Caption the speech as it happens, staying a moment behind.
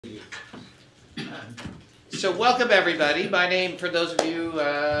So welcome everybody. My name, for those of you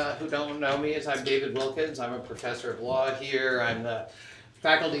who don't know me, is I'm David Wilkins. I'm a professor of law here. I'm the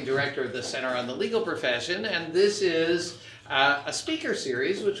faculty director of the Center on the Legal Profession, and this is a speaker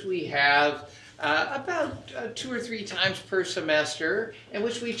series which we have about 2 or 3 times per semester, in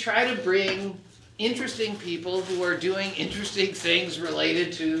which we try to bring interesting people who are doing interesting things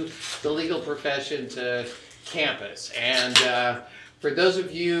related to the legal profession to campus. And for those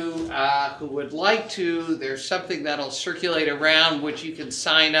of you who would like to, there's something that'll circulate around which you can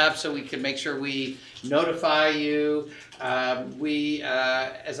sign up so we can make sure we notify you.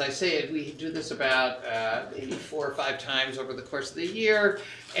 As I say, we do this about maybe 4 or 5 times over the course of the year,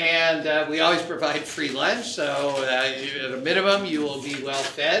 and we always provide free lunch, so at a minimum you will be well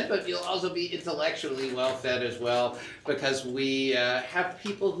fed, but you'll also be intellectually well fed as well, because we have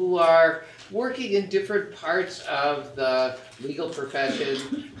people who are working in different parts of the legal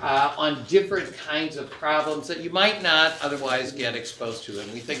profession on different kinds of problems that you might not otherwise get exposed to.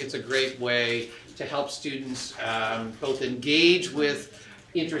 And we think it's a great way to help students both engage with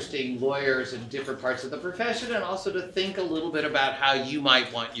interesting lawyers in different parts of the profession, and also to think a little bit about how you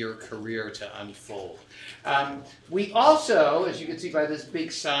might want your career to unfold. We also, as you can see by this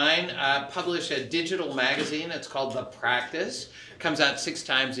big sign, publish a digital magazine. It's called The Practice. It comes out 6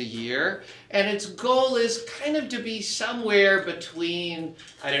 times a year, and its goal is kind of to be somewhere between,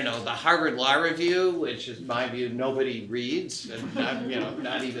 I don't know, the Harvard Law Review, which in my view nobody reads, and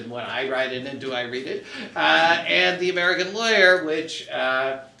not even when I write in it do I read it, and the American Lawyer, which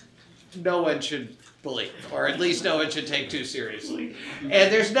no one should believe, or at least no one should take too seriously.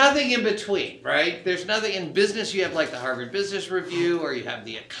 And there's nothing in between, right? There's nothing in business. You have like the Harvard Business Review, or you have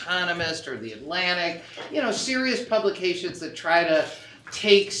The Economist or The Atlantic, serious publications that try to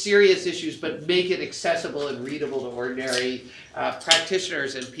take serious issues but make it accessible and readable to ordinary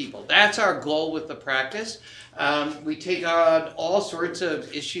practitioners and people. That's our goal with The Practice. We take on all sorts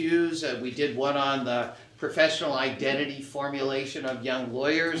of issues. We did one on the professional identity formulation of young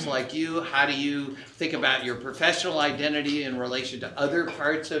lawyers like you. How do you think about your professional identity in relation to other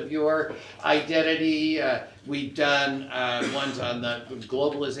parts of your identity? We've done ones on the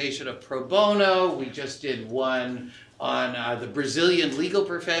globalization of pro bono. We just did one on the Brazilian legal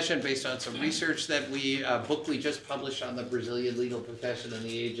profession based on some research that book we just published on the Brazilian legal profession in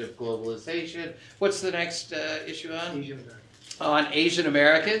the age of globalization. What's the next issue on? Asian Americans. On Asian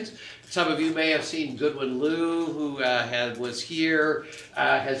Americans. Some of you may have seen Goodwin Liu, who was here,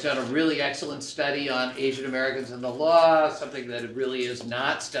 has done a really excellent study on Asian Americans in the law, something that really is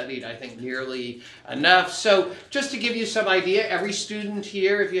not studied, I think, nearly enough. So just to give you some idea, every student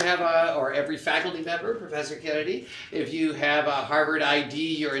here, if you have or every faculty member, Professor Kennedy, if you have a Harvard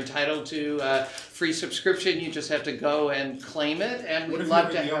ID, you're entitled to free subscription. You just have to go and claim it, and we'd love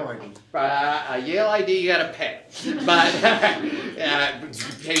to have a Yale ID. You got to pay, but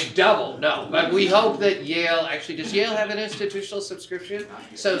pay double. No, but we hope that Yale, actually, does Yale have an institutional subscription?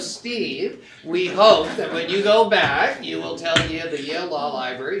 So Steve, we hope that when you go back, you will tell you the Yale Law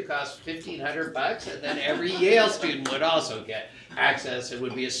Library costs $1,500, and then every Yale student would also get access. It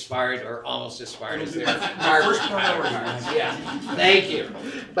would be as smart, or almost as smart, as their Harvard counterparts. Yeah, thank you.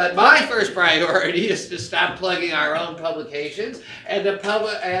 But my first priority is to stop plugging our own publications and to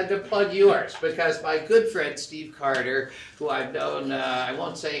plug yours, because my good friend Steve Carter, who I've known, I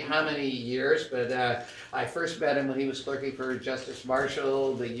won't say how many years, but I first met him when he was clerking for Justice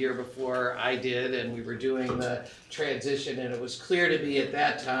Marshall the year before I did, and we were doing the transition, and it was clear to me at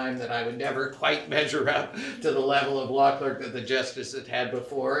that time that I would never quite measure up to the level of law clerk that the justice had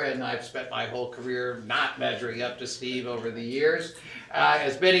before, and I've spent my whole career not measuring up to Steve over the years.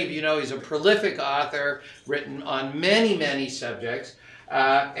 As many of you know, he's a prolific author, written on many, many subjects,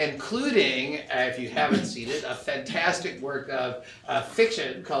 including, if you haven't seen it, a fantastic work of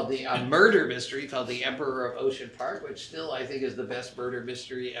fiction called a murder mystery called The Emperor of Ocean Park, which still I think is the best murder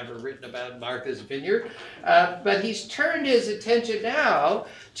mystery ever written about Martha's Vineyard. But he's turned his attention now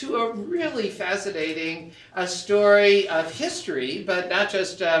to a really fascinating story of history, but not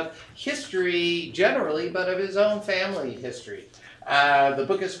just of history generally, but of his own family history. The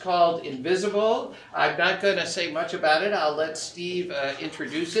book is called Invisible. I'm not going to say much about it. I'll let Steve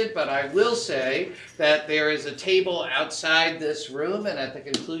introduce it, but I will say that there is a table outside this room, and at the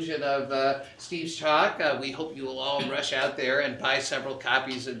conclusion of Steve's talk, we hope you will all rush out there and buy several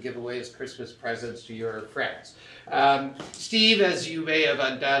copies and give away as Christmas presents to your friends. Steve, as you may have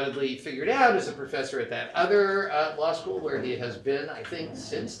undoubtedly figured out, is a professor at that other law school where he has been, I think,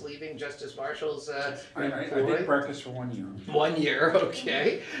 since leaving Justice Marshall's I did practice for 1 year. 1 year,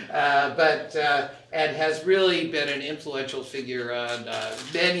 okay. And has really been an influential figure on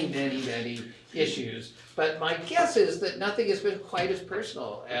many, many, many issues. But my guess is that nothing has been quite as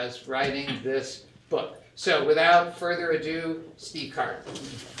personal as writing this book. So without further ado, Steve Carter.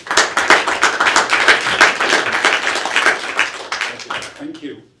 Thank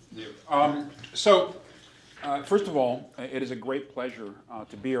you. First of all, it is a great pleasure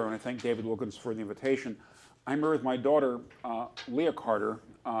to be here, and I thank David Wilkins for the invitation. I'm here with my daughter, Leah Carter,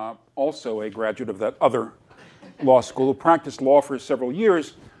 also a graduate of that other law school, who practiced law for several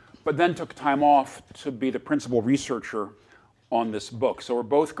years, but then took time off to be the principal researcher on this book. So we're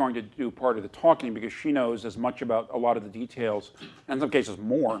both going to do part of the talking because she knows as much about a lot of the details, and in some cases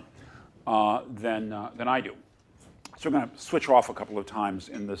more, than I do. So we're going to switch off a couple of times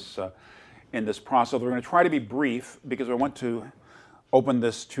in this process. We're going to try to be brief because I want to open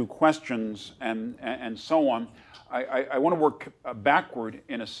this to questions and so on. I want to work backward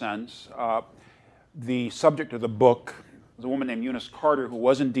in a sense. The subject of the book is a woman named Eunice Carter, who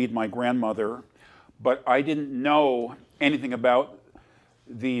was indeed my grandmother, but I didn't know anything about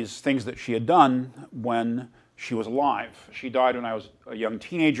these things that she had done when she was alive. She died when I was a young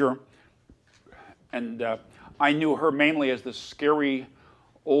teenager, and I knew her mainly as this scary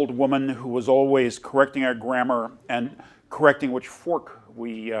old woman who was always correcting our grammar and correcting which fork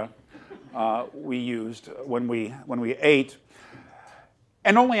we used when we ate.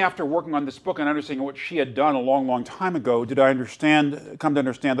 And only after working on this book and understanding what she had done a long, long time ago did I come to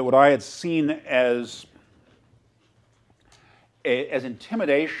understand that what I had seen as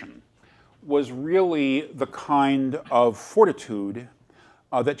intimidation was really the kind of fortitude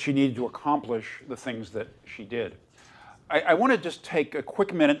that she needed to accomplish the things that she did. I want to just take a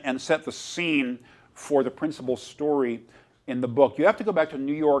quick minute and set the scene for the principal story in the book. You have to go back to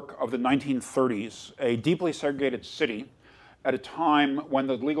New York of the 1930s, a deeply segregated city at a time when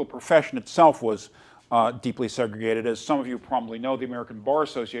the legal profession itself was deeply segregated. As some of you probably know, the American Bar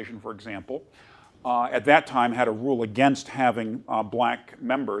Association, for example, at that time had a rule against having black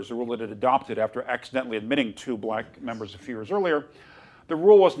members, a rule that it adopted after accidentally admitting 2 black members a few years earlier. The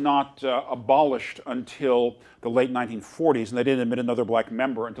rule was not abolished until the late 1940s, and they didn't admit another black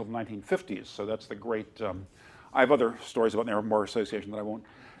member until the 1950s. So that's the great... I have other stories about the American Bar Association that I won't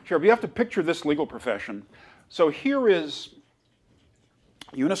share. But you have to picture this legal profession. So here is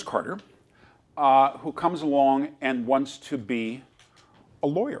Eunice Carter, who comes along and wants to be a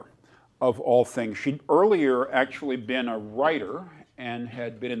lawyer, of all things. She'd earlier actually been a writer and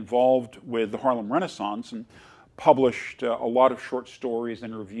had been involved with the Harlem Renaissance and published a lot of short stories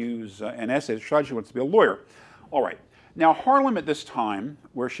and reviews and essays. She wants to be a lawyer. All right. Now, Harlem at this time,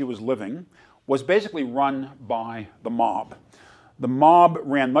 where she was living, was basically run by the mob. The mob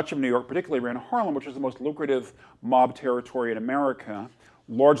ran much of New York, particularly ran Harlem, which was the most lucrative mob territory in America,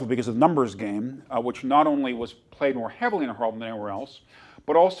 largely because of the numbers game, which not only was played more heavily in Harlem than anywhere else,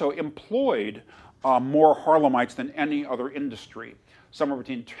 but also employed more Harlemites than any other industry. Somewhere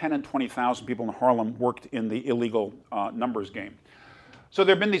between 10 and 20,000 people in Harlem worked in the illegal numbers game. So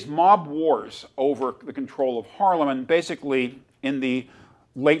there have been these mob wars over the control of Harlem, and basically in the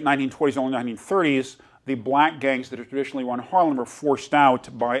late 1920s, early 1930s, the black gangs that had traditionally run Harlem were forced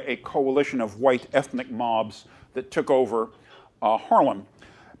out by a coalition of white ethnic mobs that took over Harlem.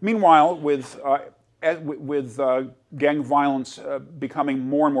 Meanwhile, with gang violence becoming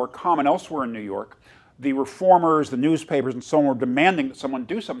more and more common elsewhere in New York, the reformers, the newspapers, and so on were demanding that someone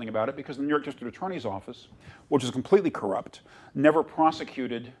do something about it because the New York District Attorney's Office, which is completely corrupt, never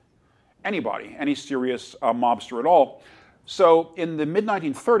prosecuted anybody, any serious mobster at all. So in the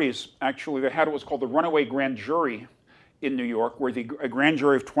mid-1930s, actually, they had what was called the runaway grand jury in New York, where a grand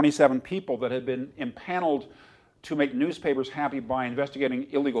jury of 27 people that had been impaneled to make newspapers happy by investigating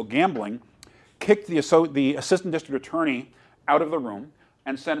illegal gambling kicked the assistant district attorney out of the room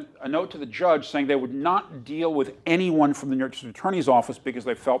and sent a note to the judge saying they would not deal with anyone from the New York District Attorney's Office because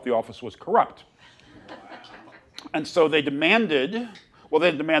they felt the office was corrupt. And so they demanded,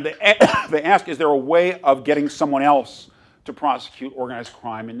 they asked, is there a way of getting someone else to prosecute organized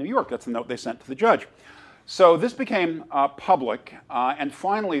crime in New York? That's the note they sent to the judge. So this became public, and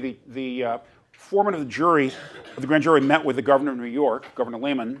finally the foreman of the grand jury met with the governor of New York, Governor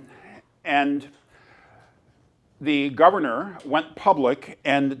Lehman, and the governor went public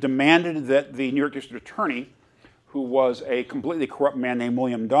and demanded that the New York District Attorney, who was a completely corrupt man named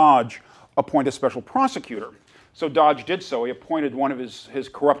William Dodge, appoint a special prosecutor. So Dodge did so. He appointed one of his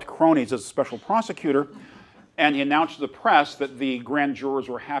corrupt cronies as a special prosecutor, and he announced to the press that the grand jurors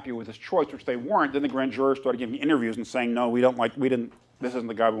were happy with his choice, which they weren't. Then the grand jurors started giving interviews and saying, no, this isn't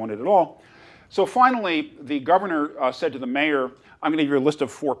the guy we wanted at all. So finally, the governor said to the mayor, I'm going to give you a list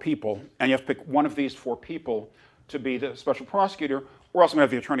of 4 people, and you have to pick one of these 4 people to be the special prosecutor, or else I'm going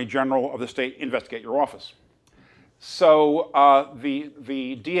to have the attorney general of the state investigate your office. So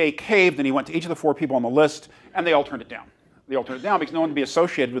the DA caved, and he went to each of the 4 people on the list, and they all turned it down. They all turned it down because no one would be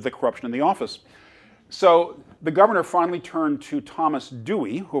associated with the corruption in the office. So the governor finally turned to Thomas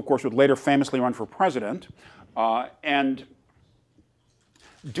Dewey, who of course would later famously run for president, and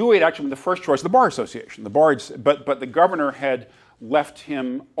Dewey had actually been the first choice of the Bar Association. But the governor had left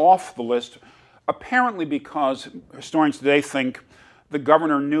him off the list, apparently because historians today think the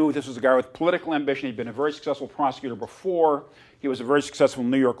governor knew this was a guy with political ambition. He'd been a very successful prosecutor before. He was a very successful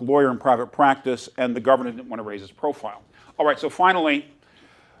New York lawyer in private practice, and the governor didn't want to raise his profile. All right, so finally,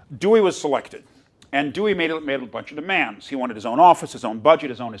 Dewey was selected. And Dewey made a bunch of demands. He wanted his own office, his own budget,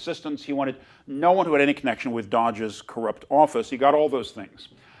 his own assistants. He wanted no one who had any connection with Dodge's corrupt office. He got all those things.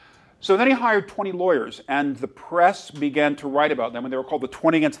 So then he hired 20 lawyers, and the press began to write about them, and they were called the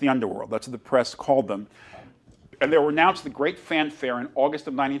 20 Against the Underworld. That's what the press called them. And they were announced with great fanfare in August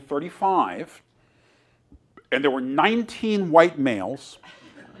of 1935, and there were 19 white males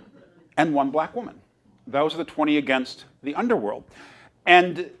and 1 black woman. Those are the 20 Against the Underworld.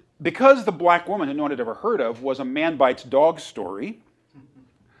 And because the black woman, who no one had ever heard of, was a man bites dog story,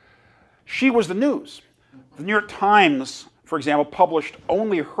 she was the news. The New York Times, for example, published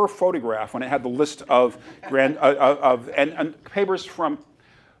only her photograph when it had the list of and papers from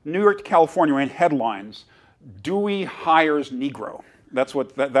New York to California ran headlines. Dewey hires Negro.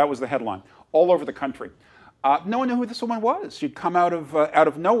 That was the headline all over the country. No one knew who this woman was. She'd come out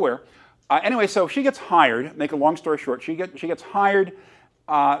of nowhere. Anyway, so she gets hired. Make a long story short, she gets hired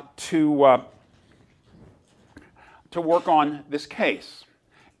to work on this case.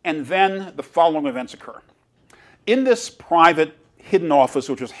 And then the following events occur. In this private hidden office,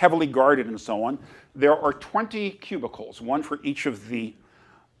 which was heavily guarded and so on, there are 20 cubicles, 1 for each of the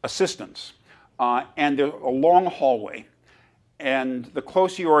assistants. And there's a long hallway. And the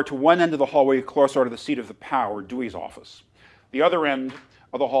closer you are to one end of the hallway, the closer you are to the seat of the power, Dewey's office. The other end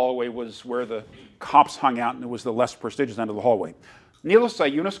of the hallway was where the cops hung out, and it was the less prestigious end of the hallway. Needless to say,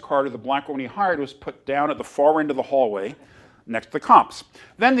 Eunice Carter, the black woman he hired, was put down at the far end of the hallway next to the cops.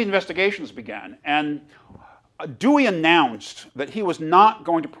 Then the investigations began, and Dewey announced that he was not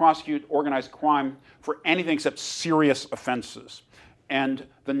going to prosecute organized crime for anything except serious offenses. And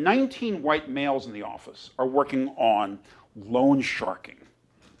the 19 white males in the office are working on loan sharking,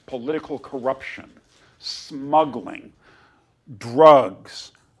 political corruption, smuggling,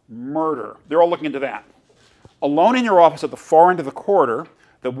 drugs, murder. They're all looking into that. Alone in your office at the far end of the corridor,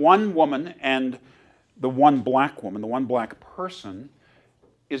 the 1 woman and the 1 black woman, the 1 black person,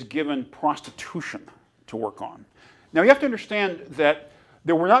 is given prostitution to work on. Now you have to understand that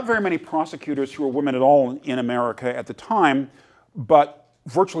there were not very many prosecutors who were women at all in America at the time, but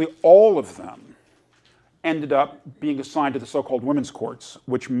virtually all of them ended up being assigned to the so-called women's courts,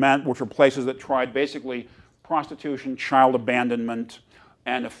 which were places that tried basically prostitution, child abandonment,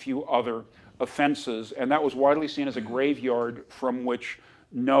 and a few other offenses, and that was widely seen as a graveyard from which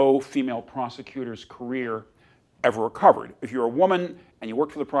no female prosecutor's career ever recovered. If you're a woman and you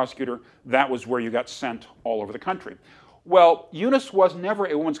worked for the prosecutor, that was where you got sent all over the country. Well, Eunice was never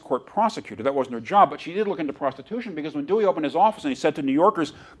a women's court prosecutor. That wasn't her job, but she did look into prostitution because when Dewey opened his office and he said to New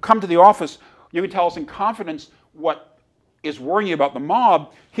Yorkers, come to the office, you can tell us in confidence what is worrying you about the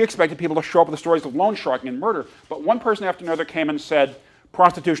mob, he expected people to show up with the stories of loan sharking and murder. But one person after another came and said,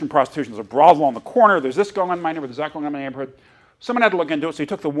 prostitution, prostitution. There's a brothel on the corner. There's this going on in my neighborhood. There's that going on in my neighborhood. Someone had to look into it, so he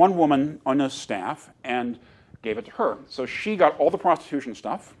took the 1 woman on his staff and gave it to her. So she got all the prostitution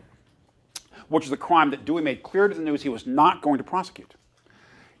stuff, which is a crime that Dewey made clear to the news he was not going to prosecute.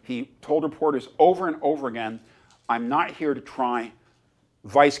 He told reporters over and over again, I'm not here to try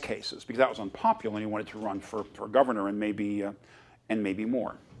vice cases, because that was unpopular and he wanted to run for governor and maybe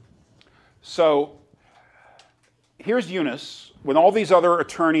more. So here's Eunice, when all these other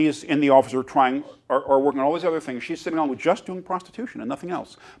attorneys in the office are working on all these other things. She's sitting on with just doing prostitution and nothing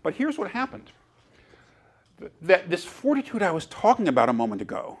else. But here's what happened. That this fortitude I was talking about a moment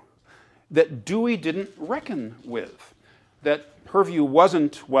ago, that Dewey didn't reckon with, that her view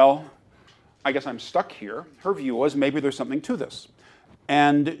wasn't, well, I guess I'm stuck here. Her view was, maybe there's something to this.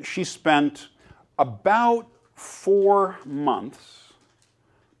 And she spent about 4 months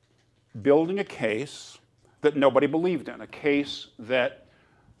building a case that nobody believed in, a case that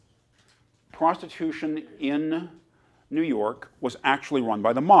prostitution in New York was actually run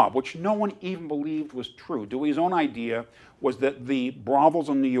by the mob, which no one even believed was true. Dewey's own idea was that the brothels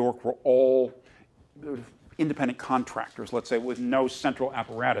in New York were all independent contractors, let's say, with no central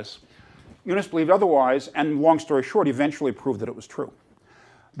apparatus. Eunice believed otherwise, and long story short, eventually proved that it was true.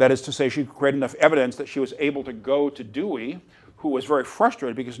 That is to say, she created enough evidence that she was able to go to Dewey, who was very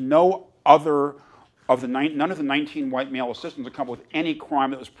frustrated because none of the 19 white male assistants had come up with any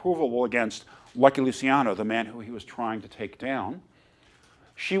crime that was provable against Lucky Luciano, the man who he was trying to take down.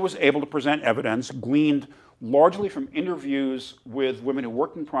 She was able to present evidence gleaned largely from interviews with women who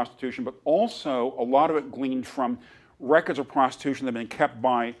worked in prostitution, but also a lot of it gleaned from records of prostitution that have been kept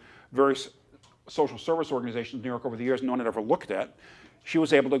by various social service organizations in New York over the years no one had ever looked at. She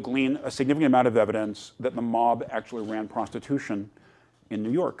was able to glean a significant amount of evidence that the mob actually ran prostitution in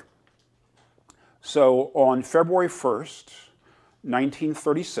New York. So on February 1st,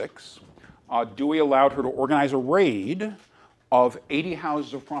 1936, Dewey allowed her to organize a raid of 80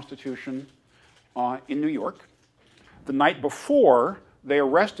 houses of prostitution in New York. The night before, they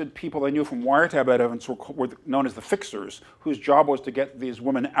arrested people they knew from wiretap evidence were known as the fixers, whose job was to get these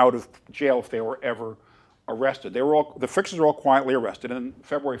women out of jail if they were ever arrested. The fixers were all quietly arrested, and on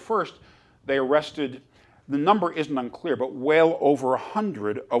February 1st, they arrested, the number isn't unclear, but well over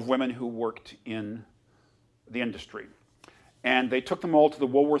 100 of women who worked in the industry. And they took them all to the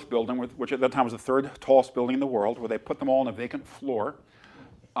Woolworth building, which at that time was the third tallest building in the world, where they put them all on a vacant floor.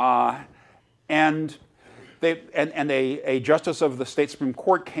 And a justice of the state Supreme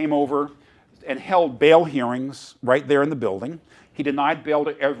Court came over and held bail hearings right there in the building. He denied bail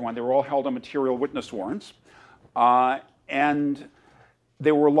to everyone. They were all held on material witness warrants. And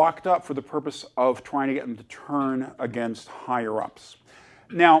they were locked up for the purpose of trying to get them to turn against higher-ups.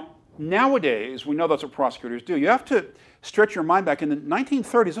 Now, nowadays, we know that's what prosecutors do. You have to stretch your mind back. In the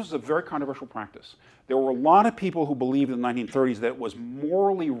 1930s, this was a very controversial practice. There were a lot of people who believed in the 1930s that it was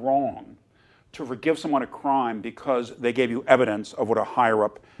morally wrong to forgive someone a crime because they gave you evidence of what a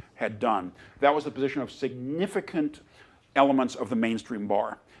higher-up had done. That was the position of significant elements of the mainstream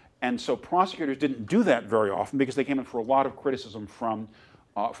bar. And so prosecutors didn't do that very often because they came in for a lot of criticism from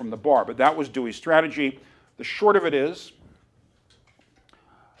the bar. But that was Dewey's strategy. The short of it is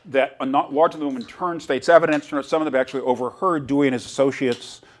that a large number of women turned state's evidence. Some of them actually overheard Dewey and his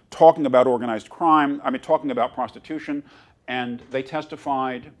associates talking about organized crime, talking about prostitution, and they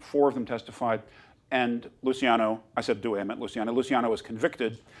testified, 4 of them testified, and Luciano, I said Dewey, I meant Luciano. Luciano was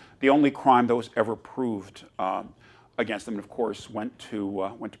convicted, the only crime that was ever proved against them, and of course went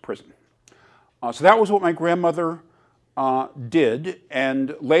to prison. So that was what my grandmother did,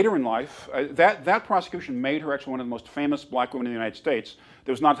 and later in life, that prosecution made her actually one of the most famous black women in the United States.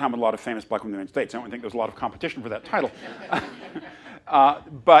 There was not a time with a lot of famous black women in the United States. I don't think there was a lot of competition for that title.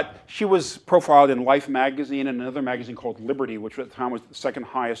 But she was profiled in Life magazine and another magazine called Liberty, which at the time was the second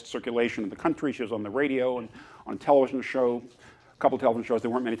highest circulation in the country. She was on the radio and on a television show, a couple of television shows.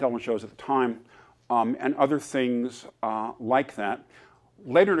 There weren't many television shows at the time, and other things like that.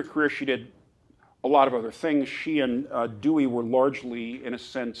 Later in her career, she did a lot of other things. She and Dewey were largely, in a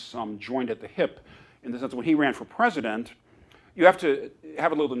sense, joined at the hip, in the sense that when he ran for president, you have to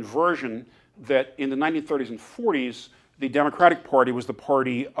have a little inversion that in the 1930s and 40s, the Democratic Party was the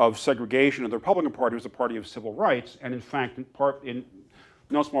party of segregation, and the Republican Party was the party of civil rights. And in fact, in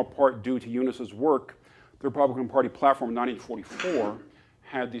no small part due to Eunice's work, the Republican Party platform in 1944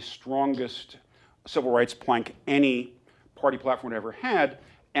 had the strongest civil rights plank any party platform ever had.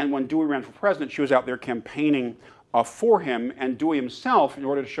 And when Dewey ran for president, she was out there campaigning for him. And Dewey himself, in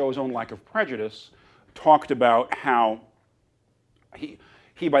order to show his own lack of prejudice, talked about how he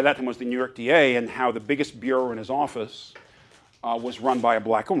by that time was the New York DA, and how the biggest bureau in his office was run by a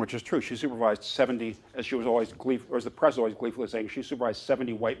black woman, which is true. She supervised 70, as she was always or as the press was always gleefully saying, she supervised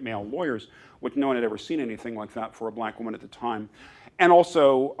 70 white male lawyers, which no one had ever seen anything like that for a black woman at the time. And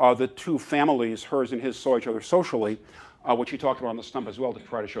also the 2 families, hers and his, saw each other socially, which he talked about on the stump as well to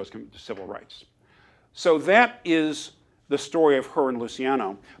try to show his commitment to civil rights. So that is the story of her and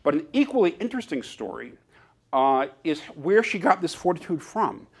Luciano. But an equally interesting story is where she got this fortitude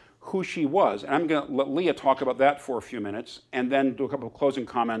from, who she was. And I'm going to let Leah talk about that for a few minutes, and then do a couple of closing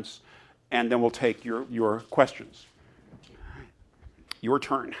comments, and then we'll take your questions. Your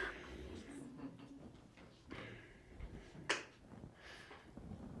turn.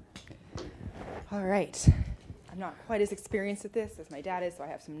 All right. I'm not quite as experienced at this as my dad is, so I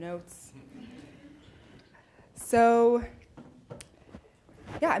have some notes. So,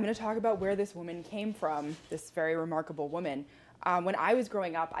 yeah, I'm going to talk about where this woman came from, this very remarkable woman. When I was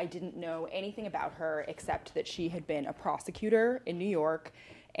growing up, I didn't know anything about her except that she had been a prosecutor in New York,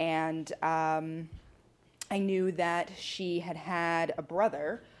 and I knew that she had had a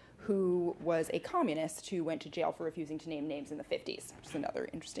brother who was a communist who went to jail for refusing to name names in the 50s, which is another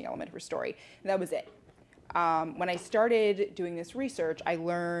interesting element of her story. And that was it. When I started doing this research, I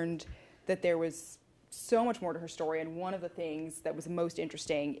learned that there was so much more to her story, and one of the things that was most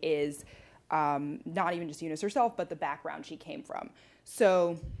interesting is not even just Eunice herself, but the background she came from.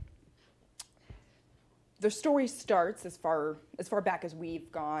 So the story starts as far back as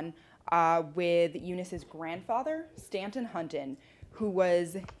we've gone with Eunice's grandfather, Stanton Hunton, who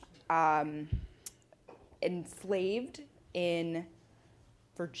was enslaved in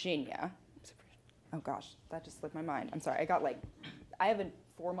Virginia. Oh gosh, that just slipped my mind. I'm sorry. I have a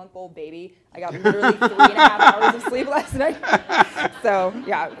 4-month-old baby. I got literally 3.5 hours of sleep last night. So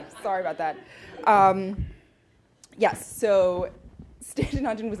yeah, sorry about that. Yes, so Stanton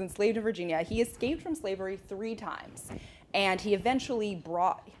Hunton was enslaved in Virginia. He escaped from slavery 3 times, and he eventually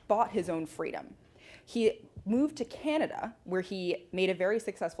bought his own freedom. He moved to Canada, where he made a very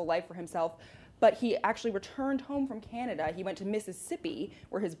successful life for himself, but he actually returned home from Canada. He went to Mississippi,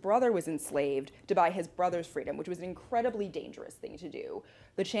 where his brother was enslaved, to buy his brother's freedom, which was an incredibly dangerous thing to do.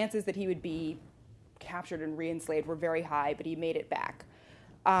 The chances that he would be captured and re-enslaved were very high, but he made it back.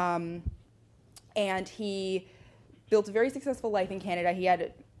 And he built a very successful life in Canada. He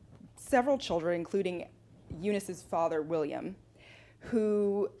had several children, including Eunice's father, William,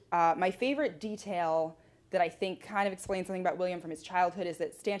 who, my favorite detail that I think kind of explains something about William from his childhood is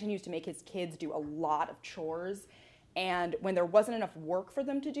that Stanton used to make his kids do a lot of chores. And when there wasn't enough work for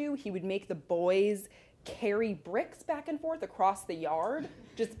them to do, he would make the boys carry bricks back and forth across the yard.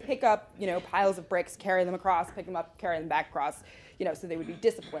 Just pick up, piles of bricks, carry them across, pick them up, carry them back across, so they would be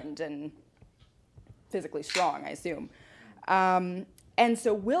disciplined and physically strong, I assume. And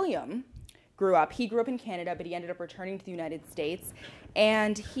so William grew up in Canada, but he ended up returning to the United States,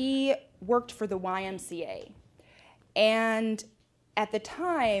 and he worked for the YMCA. And at the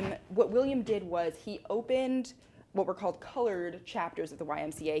time, what William did was he opened what were called colored chapters of the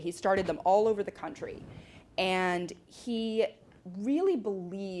YMCA. He started them all over the country. And he really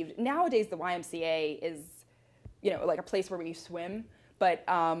believed, nowadays the YMCA is, like a place where we swim, but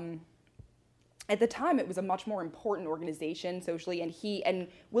at the time, it was a much more important organization socially, and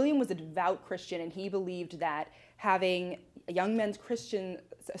William was a devout Christian, and he believed that having Young Men's Christian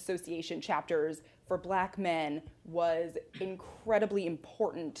Association chapters for black men was incredibly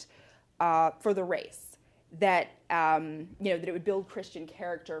important for the race. That that it would build Christian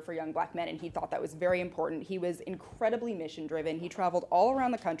character for young black men, and he thought that was very important. He was incredibly mission-driven. He traveled all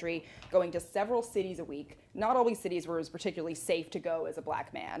around the country, going to several cities a week. Not always cities where it was particularly safe to go as a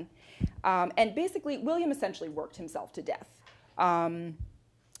black man. And basically, William essentially worked himself to death. I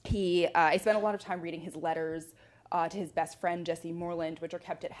spent a lot of time reading his letters to his best friend, Jesse Moreland, which are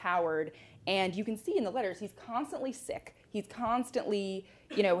kept at Howard. And you can see in the letters, he's constantly sick. He's constantly,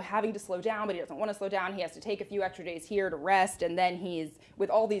 having to slow down, but he doesn't want to slow down. He has to take a few extra days here to rest. And then he's, with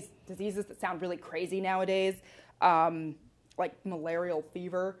all these diseases that sound really crazy nowadays, like malarial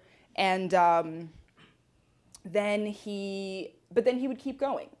fever. And then he would keep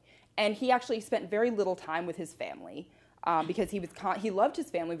going. And he actually spent very little time with his family because he loved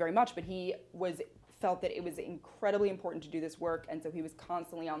his family very much, but he felt that it was incredibly important to do this work, and so he was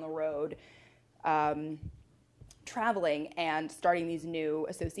constantly on the road traveling and starting these new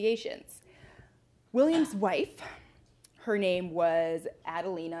associations. William's wife, her name was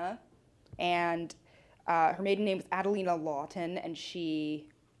Adelina, and her maiden name was Adelina Lawton, and she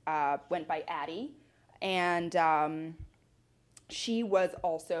went by Addie, and she was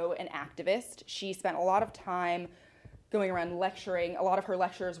also an activist. She spent a lot of time going around lecturing. A lot of her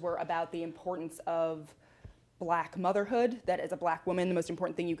lectures were about the importance of black motherhood, that as a black woman, the most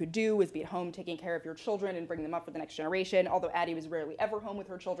important thing you could do was be at home taking care of your children and bringing them up for the next generation. Although Addie was rarely ever home with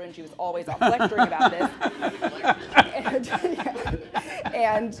her children, she was always off lecturing about this.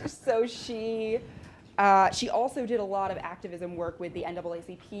 And so she also did a lot of activism work with the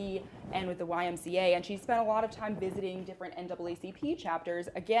NAACP and with the YMCA, and she spent a lot of time visiting different NAACP chapters,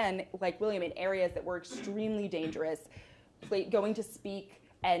 again, like William, in areas that were extremely dangerous, going to speak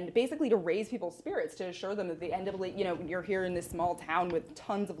and basically to raise people's spirits, to assure them that the NAACP, you're here in this small town with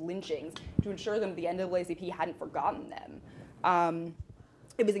tons of lynchings, to ensure them that the NAACP hadn't forgotten them.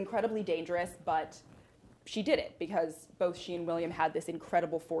 It was incredibly dangerous, but she did it because both she and William had this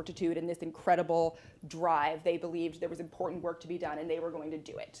incredible fortitude and this incredible drive. They believed there was important work to be done, and they were going to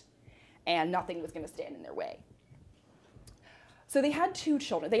do it, and nothing was going to stand in their way. So they had 2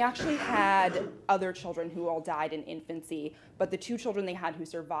 children. They actually had other children who all died in infancy, but the 2 children they had who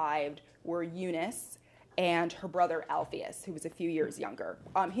survived were Eunice and her brother Alpheus, who was a few years younger.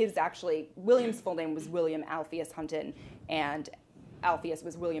 William's full name was William Alpheus Hunton, and Alpheus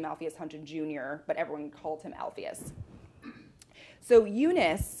was William Alpheus Hunton Jr., but everyone called him Alpheus. So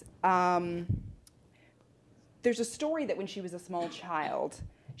Eunice, there's a story that when she was a small child,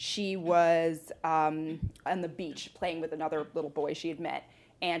 she was on the beach playing with another little boy she had met.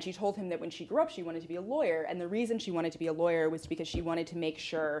 And she told him that when she grew up, she wanted to be a lawyer. And the reason she wanted to be a lawyer was because she wanted to make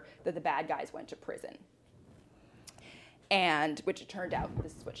sure that the bad guys went to prison. And which it turned out,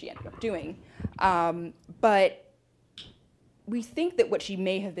 this is what she ended up doing. But we think that what she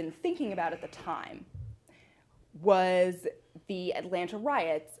may have been thinking about at the time was the Atlanta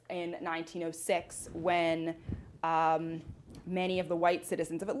riots in 1906, when many of the white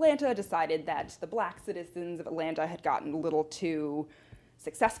citizens of Atlanta decided that the black citizens of Atlanta had gotten a little too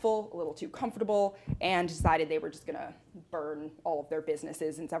successful, a little too comfortable, and decided they were just going to burn all of their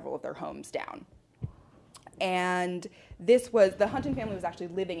businesses and several of their homes down. And the Hunton family was actually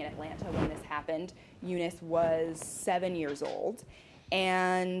living in Atlanta when this happened. Eunice was 7 years old,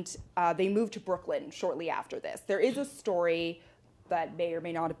 and they moved to Brooklyn shortly after this. There is a story that may or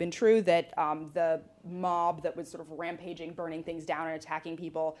may not have been true, that the mob that was sort of rampaging, burning things down and attacking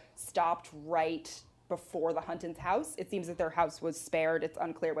people stopped right before the Hunton's house. It seems that their house was spared. It's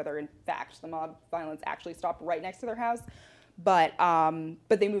unclear whether, in fact, the mob violence actually stopped right next to their house. But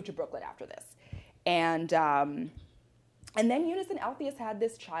they moved to Brooklyn after this. And then Eunice and Alpheus had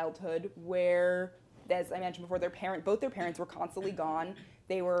this childhood where, as I mentioned before, both their parents were constantly gone.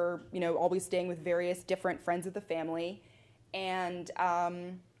 They were, always staying with various different friends of the family. And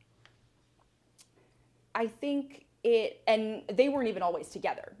I think and they weren't even always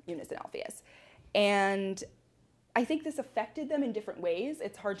together, Eunice and Alpheus. And I think this affected them in different ways.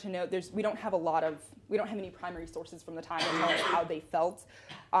 It's hard to know. We don't have any primary sources from the time that tell us how they felt.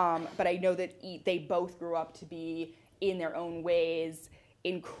 But I know that they both grew up to be, in their own ways,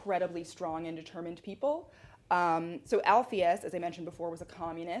 incredibly strong and determined people. So Alpheus, as I mentioned before, was a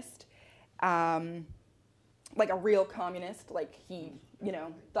communist. Like a real communist. Like he,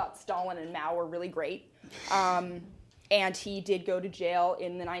 thought Stalin and Mao were really great. And he did go to jail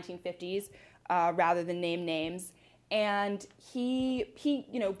in the 1950s rather than name names. And he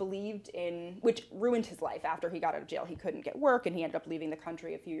believed in, which ruined his life. After he got out of jail, he couldn't get work, and he ended up leaving the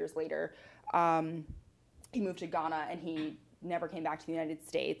country a few years later. He moved to Ghana, and he never came back to the United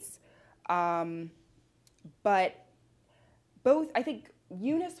States. But I think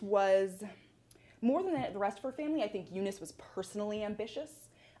Eunice was, more than the rest of her family, I think Eunice was personally ambitious.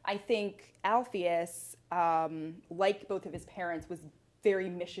 I think Alpheus, like both of his parents, was very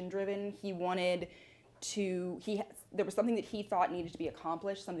mission-driven. There was something that he thought needed to be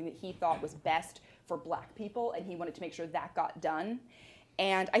accomplished, something that he thought was best for black people, and he wanted to make sure that got done.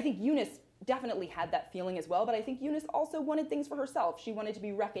 And I think Eunice definitely had that feeling as well, but I think Eunice also wanted things for herself. She wanted to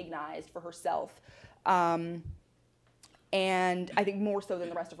be recognized for herself. And I think more so than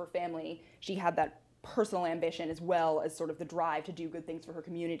the rest of her family, she had that personal ambition as well as sort of the drive to do good things for her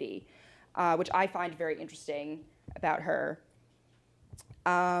community, which I find very interesting about her.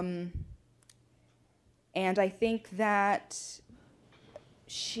 And I think that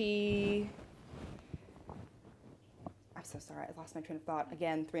I'm so sorry, I lost my train of thought.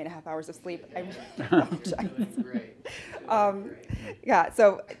 Again, 3.5 hours of sleep. I apologize. Great. I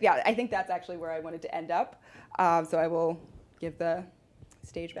think that's actually where I wanted to end up. So I will give the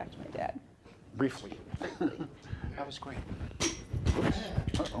stage back to my dad. Briefly. That was great. Oops.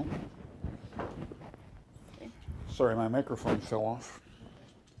 Uh-oh. Sorry, my microphone fell off.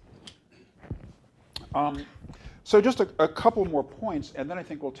 So just a couple more points, and then I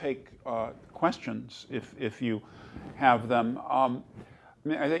think we'll take questions if you have them.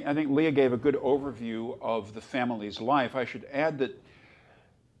 I think Leah gave a good overview of the family's life. I should add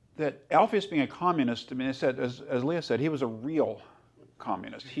that Alpheus being a communist, as Leah said, he was a real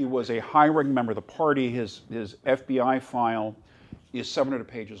communist. He was a high-ranking member of the party. His FBI file is 700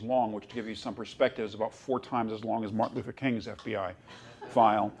 pages long, which, to give you some perspective, is about 4 times as long as Martin Luther King's FBI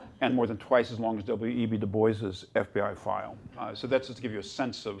file, and more than twice as long as W.E.B. Du Bois's FBI file. So that's just to give you a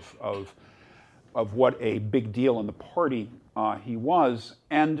sense of what a big deal in the party he was.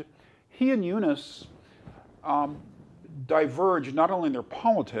 And he and Eunice diverged not only in their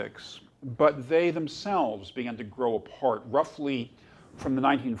politics, but they themselves began to grow apart roughly from the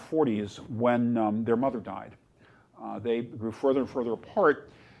 1940s when their mother died. They grew further and further apart.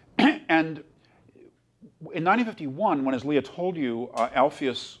 And in 1951, when, as Leah told you,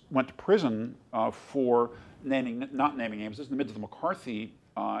 Alpheus went to prison for not naming names, this is in the midst of the McCarthy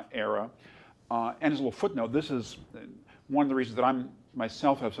era, and as a little footnote, this is one of the reasons that I'm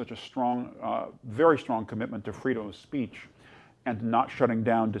myself have such a strong, very strong commitment to freedom of speech and not shutting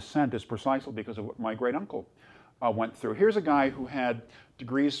down dissent is precisely because of what my great uncle went through. Here's a guy who had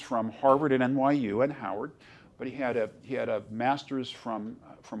degrees from Harvard and NYU and Howard, but he had a master's from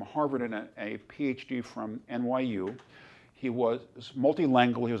Harvard and a PhD from NYU. He was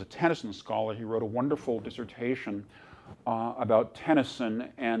multilingual. He was a Tennyson scholar. He wrote a wonderful dissertation about Tennyson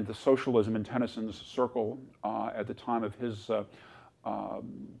and the socialism in Tennyson's circle at the time of his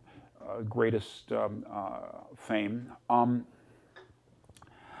greatest fame.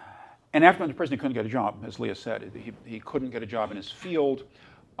 And after he went to prison, he couldn't get a job, as Leah said. He couldn't get a job in his field.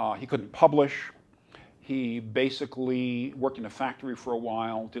 He couldn't publish. He basically worked in a factory for a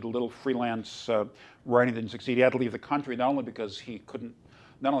while, did a little freelance writing, didn't succeed. He had to leave the country, not only because he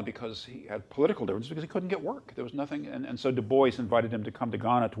had political differences, because he couldn't get work. There was nothing, and so Du Bois invited him to come to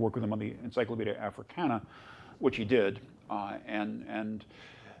Ghana to work with him on the Encyclopedia Africana, which he did. And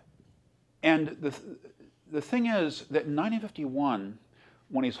the thing is that in 1951,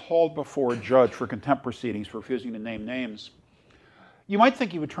 when he's hauled before a judge for contempt proceedings for refusing to name names, you might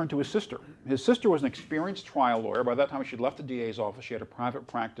think he would turn to his sister. His sister was an experienced trial lawyer. By that time, she'd left the DA's office. She had a private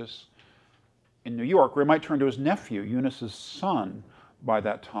practice in New York. Or he might turn to his nephew, Eunice's son, by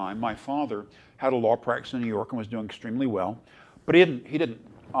that time. My father had a law practice in New York and was doing extremely well. But he didn't.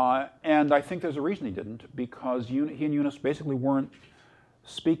 And I think there's a reason he didn't, because he and Eunice basically weren't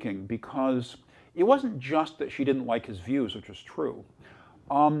speaking, because it wasn't just that she didn't like his views, which was true.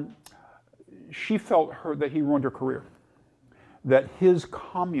 She felt that he ruined her career, that his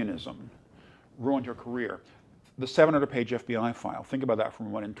communism ruined her career. The 700-page FBI file, think about that for a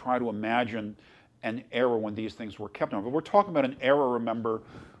moment and try to imagine an era when these things were kept on. But we're talking about an era, remember,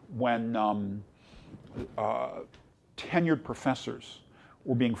 when tenured professors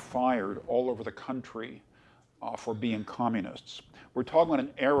were being fired all over the country for being communists. We're talking about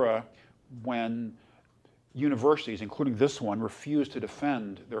an era when universities, including this one, refused to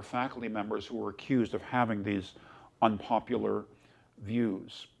defend their faculty members who were accused of having these unpopular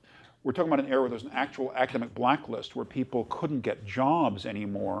views. We're talking about an era where there's an actual academic blacklist, where people couldn't get jobs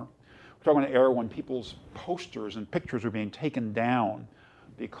anymore. We're talking about an era when people's posters and pictures were being taken down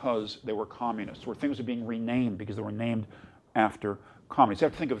because they were communists, where things were being renamed because they were named after communists. You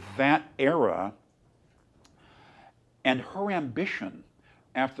have to think of that era, and her ambition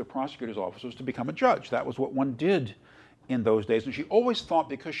after the prosecutor's office was to become a judge. That was what one did in those days. And she always thought,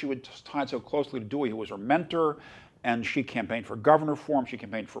 because she was tied so closely to Dewey, who was her mentor, and she campaigned for governor for him, she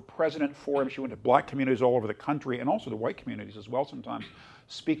campaigned for president for him, she went to black communities all over the country, and also to white communities as well sometimes,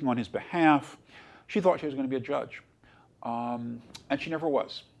 speaking on his behalf. She thought she was going to be a judge. And she never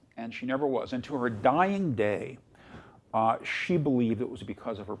was. And she never was. And to her dying day, she believed it was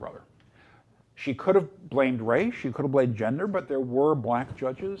because of her brother. She could have blamed race, she could have blamed gender, but there were black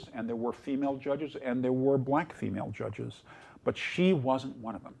judges, and there were female judges, and there were black female judges. But she wasn't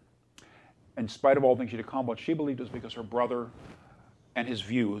one of them. In spite of all the things she'd accomplished, she believed it was because her brother and his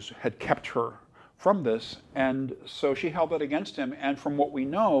views had kept her from this, and so she held that against him, and from what we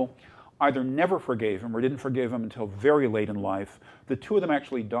know, either never forgave him or didn't forgive him until very late in life. The two of them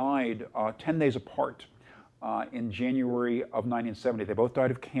actually died 10 days apart in January of 1970. They both died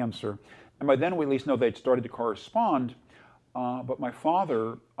of cancer. And by then, we at least know they'd started to correspond. But my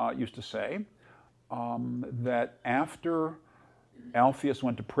father used to say that after Alpheus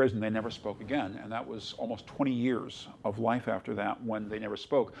went to prison, they never spoke again. And that was almost 20 years of life after that when they never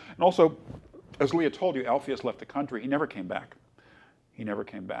spoke. And also, as Leah told you, Alpheus left the country. He never came back. He never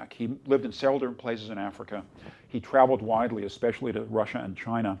came back. He lived in several different places in Africa. He traveled widely, especially to Russia and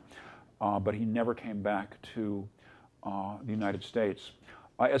China. But he never came back to the United States.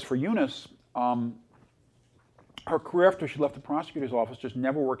 As for Eunice, her career after she left the prosecutor's office just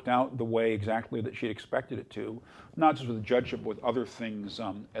never worked out the way exactly that she expected it to, not just with the judgeship, but with other things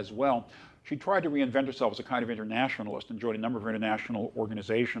as well. She tried to reinvent herself as a kind of internationalist and joined a number of international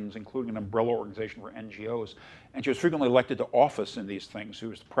organizations, including an umbrella organization for NGOs. And she was frequently elected to office in these things. She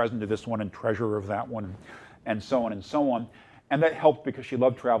was the president of this one and treasurer of that one, and so on and so on. And that helped because she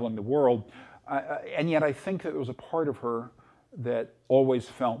loved traveling the world. And yet I think that there was a part of her that always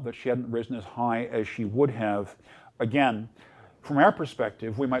felt that she hadn't risen as high as she would have. Again, from our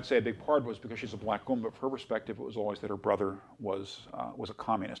perspective, we might say a big part was because she's a black woman, but from her perspective, it was always that her brother was a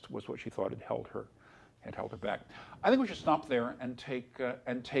communist, was what she thought had held her back. I think we should stop there and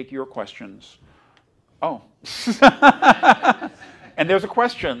take your questions. Oh, and there's a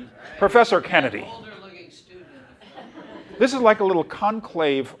question, Professor Kennedy. This is like a little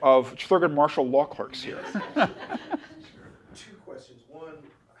conclave of Thurgood Marshall law clerks here. Two questions. One,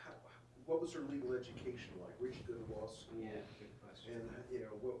 what was her legal education like? Where did she go to law school? Yeah, good question. And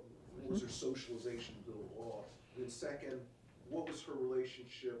was her socialization to the law? And then second, what was her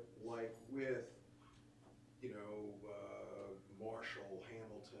relationship like with, Marshall,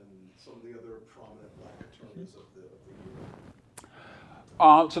 Hamilton, some of the other prominent black attorneys of the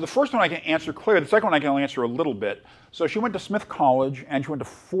era? So the first one I can answer clearly. The second one I can only answer a little bit. So she went to Smith College and she went to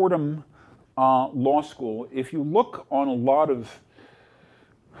Fordham Law School. If you look on a lot of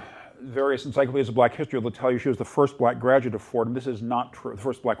various encyclopedias of black history, they'll tell you she was the first black graduate of Fordham. This is not true. The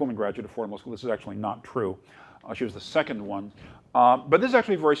first black woman graduate of Fordham Law School. This is actually not true. She was the second one. But this is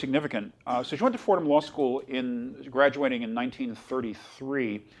actually very significant. So she went to Fordham Law School graduating in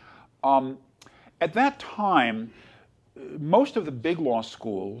 1933. At that time, most of the big law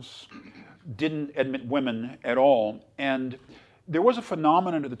schools didn't admit women at all. And there was a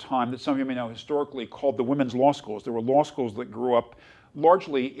phenomenon at the time that some of you may know historically called the women's law schools. There were law schools that grew up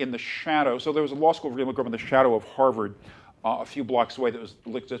largely in the shadow. So there was a law school that grew up in the shadow of Harvard, a few blocks away, that was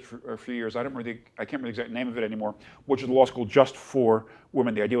existed for a few years. I can't remember the exact name of it anymore, which is a law school just for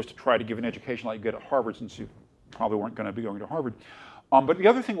women. The idea was to try to give an education like you get at Harvard, since you probably weren't going to be going to Harvard. But the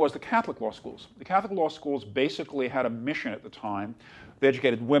other thing was the Catholic law schools. The Catholic law schools basically had a mission at the time. They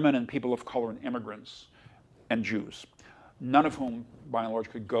educated women and people of color and immigrants and Jews, none of whom, by and large,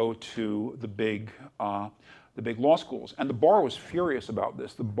 could go to the big law schools. And the bar was furious about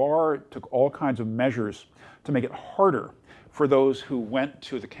this. The bar took all kinds of measures to make it harder for those who went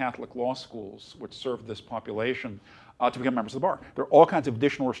to the Catholic law schools, which served this population, to become members of the bar. There are all kinds of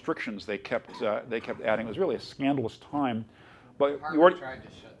additional restrictions they kept adding. It was really a scandalous time. But Harvard tried to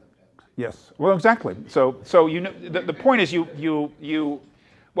shut them down. Yes, well, exactly. So the point is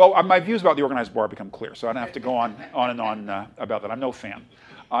well, my views about the organized bar become clear, so I don't have to go on and on about that. I'm no fan.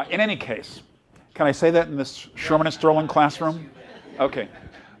 In any case, can I say that in this Sherman and Sterling classroom? Okay.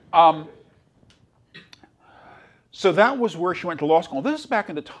 So that was where she went to law school. This is back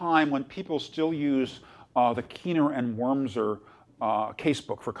in the time when people still use the Keener and Wormser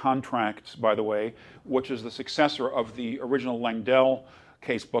casebook for contracts, by the way, which is the successor of the original Langdell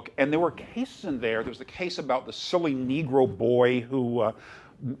casebook. And there were cases in there. There was the case about the silly Negro boy who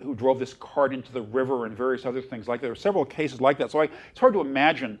drove this cart into the river and various other things like that. There were several cases like that. So it's hard to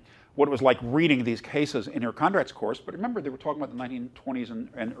imagine what it was like reading these cases in your contracts course. But remember, they were talking about the 1920s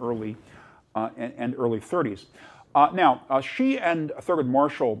and early 30s. Now, she and Thurgood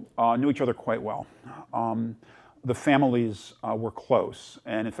Marshall knew each other quite well. The families were close,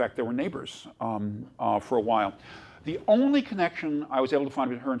 and in fact, they were neighbors for a while. The only connection I was able to find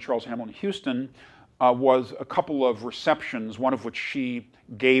between her and Charles Hamilton Houston was a couple of receptions, one of which she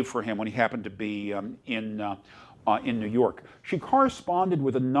gave for him when he happened to be in New York. She corresponded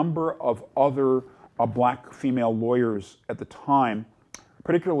with a number of other black female lawyers at the time,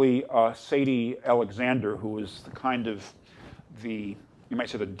 particularly Sadie Alexander, who was the kind of you might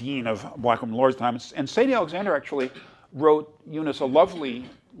say the dean of black women lawyers at the time. And Sadie Alexander actually wrote Eunice a lovely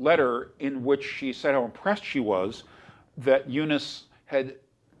letter in which she said how impressed she was that Eunice had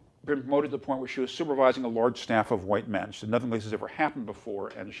been promoted to the point where she was supervising a large staff of white men. She said nothing like this has ever happened before,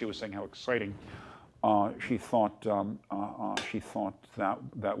 and she was saying how exciting she thought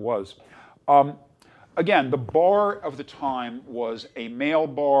that was. Again, the bar of the time was a male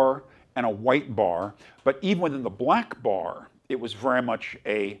bar and a white bar, but even within the black bar, it was very much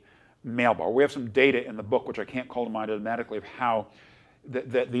a male bar. We have some data in the book, which I can't call to mind automatically, of how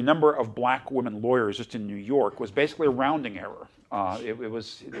the number of black women lawyers just in New York was basically a rounding error. It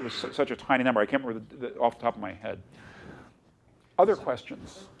was such a tiny number. I can't remember off the top of my head. Other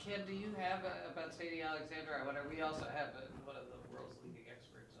questions? Ken, do you have about Sadie Alexander? We also have one of the world's leading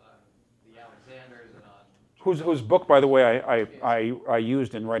experts on the Alexanders and on whose book, by the way, I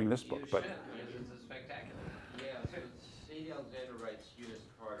used in writing this book. But it's spectacular. Yeah, so Sadie Alexander writes Eunice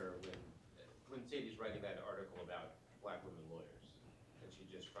Carter when Sadie's writing that article about black women lawyers, and she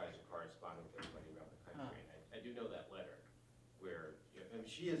just tries to correspond with everybody around the country. And I do know that letter where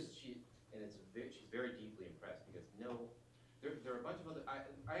she's very deeply impressed because there are a bunch of other.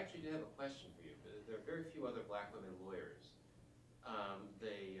 I actually do have a question for you. There are very few other black women lawyers.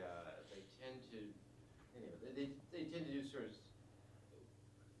 They tend to do sort of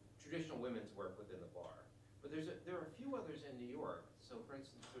traditional women's work within the bar. But there are a few others in New York. So, for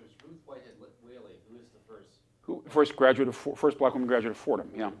instance, there's Ruth Whitehead Whaley, who is the first black woman graduate of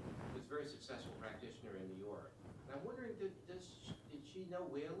Fordham. Yeah. Was a very successful practitioner in New York. And I'm wondering, did she know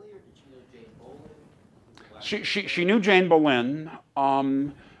Whaley or did she know Jane Bolin? She knew Jane Boleyn.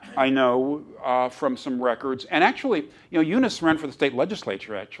 I know from some records. And actually, Eunice ran for the state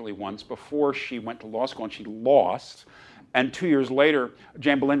legislature actually once before she went to law school, and she lost. And 2 years later,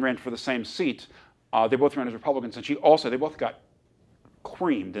 Jane Boleyn ran for the same seat. They both ran as Republicans, and they both got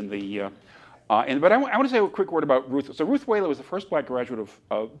creamed in the. But I want to say a quick word about Ruth. So Ruth Whaley was the first black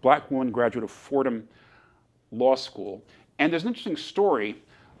woman graduate of Fordham Law School, and there's an interesting story,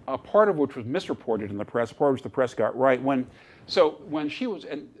 part of which was misreported in the press, part of which the press got right. When she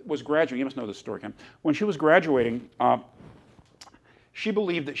was graduating, you must know this story, Ken. When she was graduating, she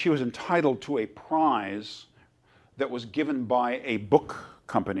believed that she was entitled to a prize that was given by a book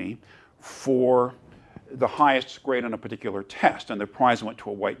company for the highest grade on a particular test, and the prize went to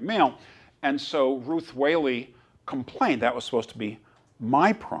a white male. And so Ruth Whaley complained that was supposed to be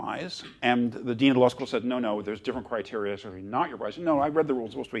my prize, and the dean of the law school said, no, there's different criteria, so it's not your prize. No, I read the rules,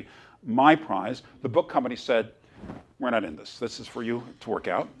 it's supposed to be my prize. The book company said, we're not in this. This is for you to work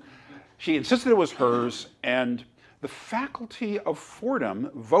out. She insisted it was hers, and the faculty of Fordham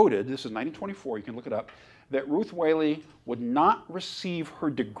voted, this is 1924, you can look it up, that Ruth Whaley would not receive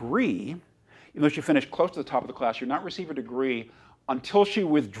her degree, even though she finished close to the top of the class, she would not receive a degree until she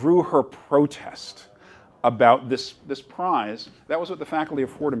withdrew her protest about this prize. That was what the faculty of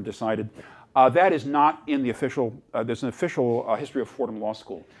Fordham decided. That is not in the official, there's an official history of Fordham Law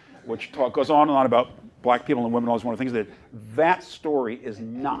School, which goes on and on about black people and women, always one of the things that story is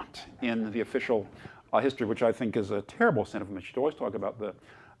not in the official history, which I think is a terrible sentiment. You should always talk about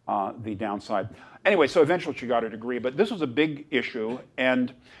the downside. Anyway, so eventually she got her degree, but this was a big issue,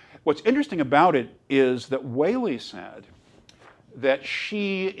 and what's interesting about it is that Whaley said that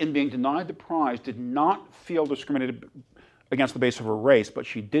she, in being denied the prize, did not feel discriminated against the basis of her race, but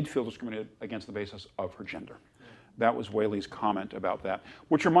she did feel discriminated against the basis of her gender. That was Whaley's comment about that.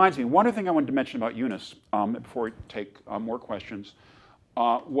 Which reminds me, one other thing I wanted to mention about Eunice, before we take more questions,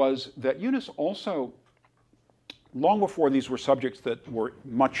 was that Eunice also, long before these were subjects that were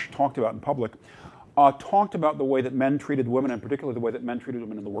much talked about in public, talked about the way that men treated women, and particularly the way that men treated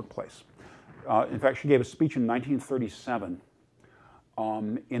women in the workplace. In fact, she gave a speech in 1937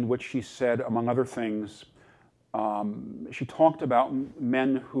 in which she said, among other things, she talked about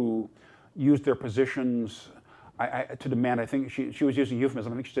men who used their positions to demand, I think she was using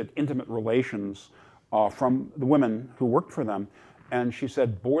euphemism, I think she said intimate relations from the women who worked for them. And she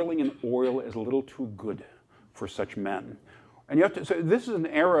said, boiling in oil is a little too good for such men. And you have to, so this is an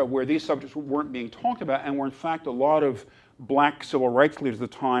era where these subjects weren't being talked about, and where in fact a lot of black civil rights leaders at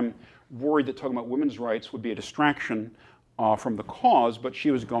the time worried that talking about women's rights would be a distraction from the cause, but she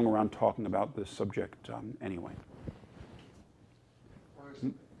was going around talking about this subject anyway.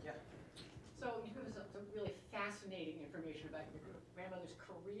 Yeah. So you give us some really fascinating information about your grandmother's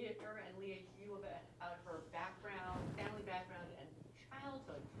career and Leah, you about her background, family background, and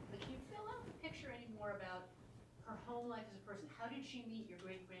childhood. But can you fill out the picture any more about her home life as a person? How did she meet your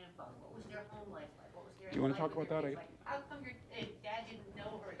great-grandfather? What was their home life like? What was their Do you want to life talk with about their that? kids like? How come your dad didn't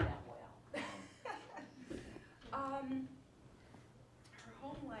know her that well? Her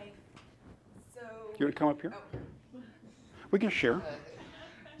home life. So. You want to come up here? Oh. We can share.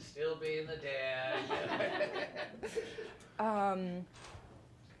 Still being the dad. I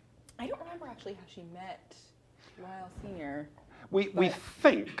don't remember actually how she met Lyle Sr. We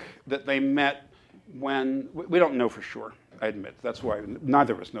think that they met when, we don't know for sure, I admit. That's why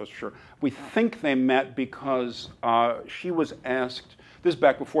neither of us knows for sure. We think they met because she was asked, this is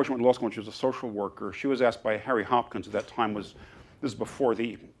back before she went to law school when she was a social worker. She was asked by Harry Hopkins, at that time this is before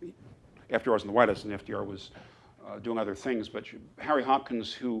FDR was in the White House and FDR was doing other things, but Harry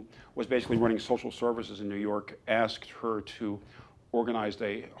Hopkins, who was basically running social services in New York, asked her to organize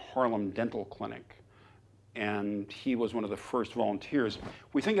a Harlem dental clinic. And he was one of the first volunteers.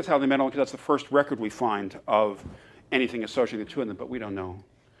 We think it's how they met, because that's the first record we find of anything associating the two of them, but we don't know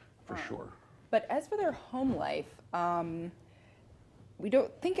for sure. But as for their home life, we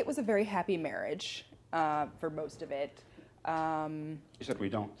don't think it was a very happy marriage for most of it. You said we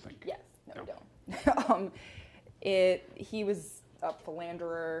don't think. Yes, no, we don't. He was a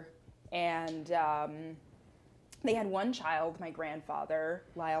philanderer, and they had one child, my grandfather,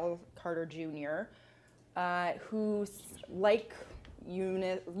 Leah Carter Jr., who, like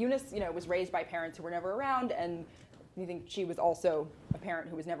Eunice, was raised by parents who were never around, and you think she was also a parent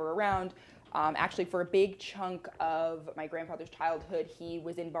who was never around. Actually, for a big chunk of my grandfather's childhood, he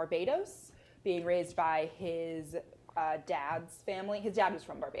was in Barbados, being raised by his dad's family. His dad was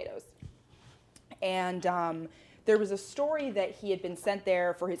from Barbados. And there was a story that he had been sent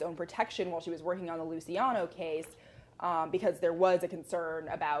there for his own protection while she was working on the Luciano case, because there was a concern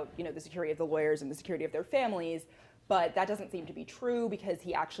about the security of the lawyers and the security of their families. But that doesn't seem to be true, because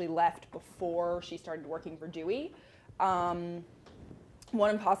he actually left before she started working for Dewey. One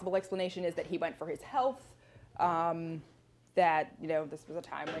possible explanation is that he went for his health. that, this was a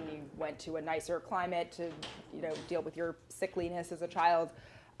time when you went to a nicer climate to, deal with your sickliness as a child.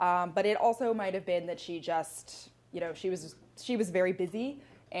 But it also might have been that she just, she was very busy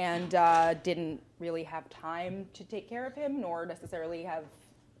and didn't really have time to take care of him, nor necessarily have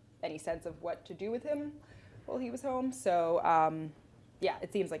any sense of what to do with him while he was home. So yeah,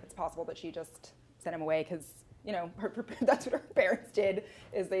 it seems like it's possible that she just sent him away because, that's what her parents did,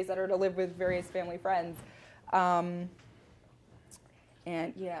 is they sent her to live with various family friends. And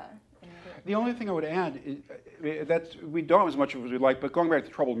yeah. The only thing I would add is that we don't have as much as we'd like, but going back to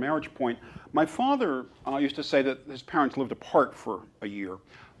the troubled marriage point, my father used to say that his parents lived apart for a year.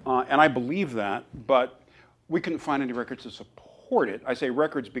 And I believe that, but we couldn't find any records to support it. I say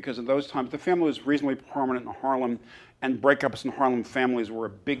records because in those times, the family was reasonably prominent in Harlem, and breakups in Harlem families were a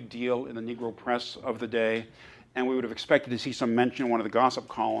big deal in the Negro press of the day. And we would have expected to see some mention in one of the gossip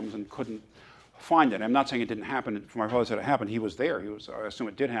columns and couldn't find it. I'm not saying it didn't happen. My father said it happened. He was there. I assume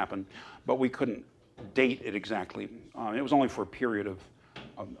it did happen, but we couldn't date it exactly. It was only for a period of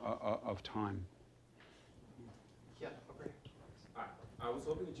time. Yeah, okay. I was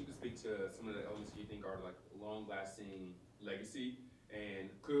hoping that you could speak to some of the elements you think are like long-lasting legacy, and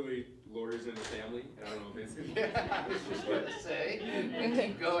clearly lawyers in the family. And I don't know if it's Yeah, I was just going to say,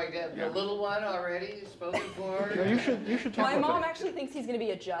 keep going. The little one already spoken for. No, you should talk My about mom that. actually thinks he's going to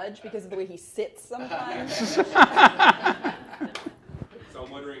be a judge because of the way he sits sometimes. So I'm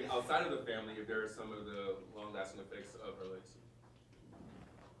wondering, outside of the family, if there are some of the long-lasting effects of her legacy.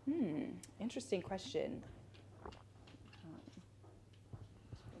 Interesting question.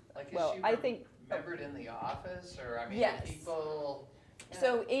 Like, is Well, she I think- remembered in the office, or I mean, Yes. people.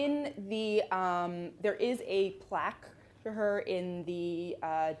 So in the, there is a plaque to her in the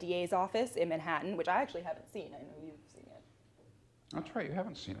DA's office in Manhattan, which I actually haven't seen. I know you've seen it. That's right, you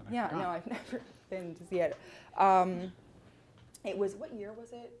haven't seen it. I Yeah, forgot. no, I've never been to see it. It was, what year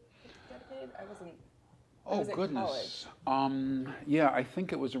was it dedicated? I was at Goodness. Yeah, I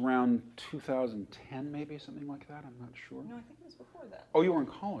think it was around 2010, maybe, something like that. I'm not sure. No, I think it was before that. Oh, you were in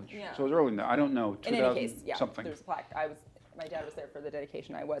college. Yeah. So it was early in that. I don't know. In any case, yeah, something. there's a plaque. My dad was there for the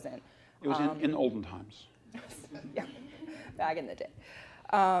dedication. I wasn't. It was in olden times. Yeah, back in the day.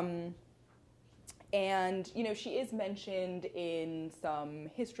 And, she is mentioned in some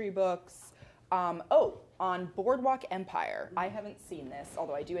history books. On Boardwalk Empire. I haven't seen this,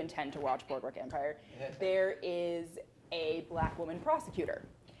 although I do intend to watch Boardwalk Empire. There is a black woman prosecutor.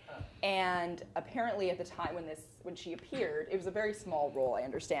 And apparently at the time when she appeared, it was a very small role, I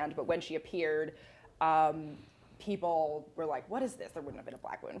understand, but when she appeared, people were like, what is this? There wouldn't have been a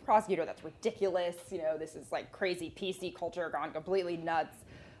black woman prosecutor. That's ridiculous. This is like crazy PC culture gone completely nuts.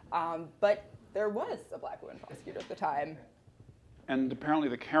 But there was a black woman prosecutor at the time. And apparently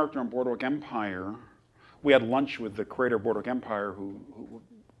the character on Boardwalk Empire, we had lunch with the creator of Boardwalk Empire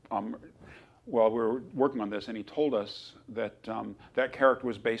while we were working on this, and he told us that that character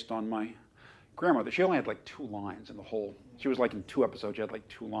was based on my grandmother. She only had like 2 lines in the whole, she was like in 2 episodes, she had like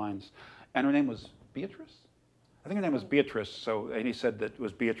 2 lines. And her name was Beatrice? I think her name was Beatrice, and he said that it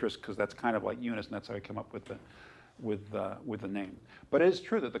was Beatrice because that's kind of like Eunice, and that's how he came up with the name. But it is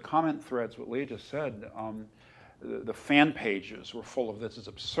true that the comment threads, what Leah just said, the fan pages were full of this is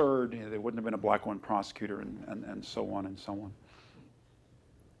absurd, there wouldn't have been a black woman prosecutor, and so on and so on.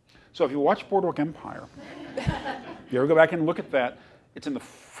 So if you watch Boardwalk Empire, you ever go back and look at that, it's in the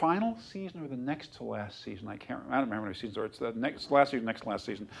final season or the next to last season. I don't remember how many seasons there are. It's the last season, next to last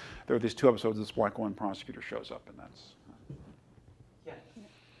season. There are these 2 episodes, this black woman prosecutor shows up, and that's... Yeah.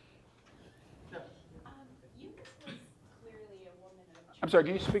 Eunice was clearly a woman of... I'm sorry,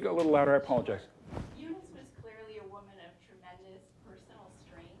 can you speak a little louder? I apologize. Eunice was clearly a woman of tremendous personal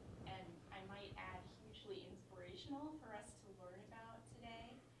strength, and I might add hugely inspirational for us to learn about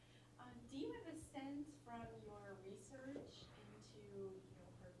today. Do you have a sense from your research into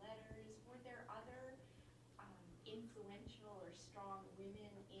her letters, were there other influential or strong women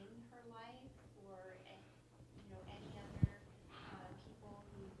in her life, or any other people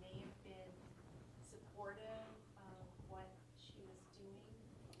who may have been supportive of what she was doing?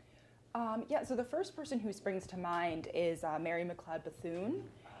 Yeah, so the first person who springs to mind is Mary McLeod Bethune.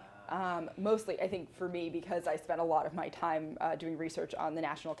 Mostly, I think, for me, because I spent a lot of my time doing research on the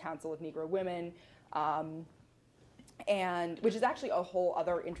National Council of Negro Women, and which is actually a whole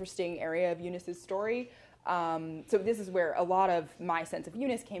other interesting area of Eunice's story. So this is where a lot of my sense of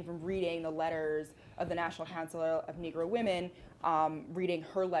Eunice came from reading the letters of the National Council of Negro Women, reading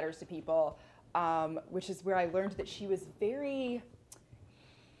her letters to people, which is where I learned that she was very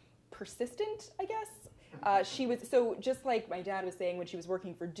persistent, I guess. She was, so just like my dad was saying when she was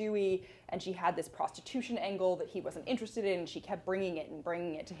working for Dewey and she had this prostitution angle that he wasn't interested in, she kept bringing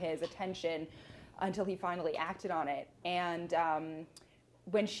it to his attention until he finally acted on it. And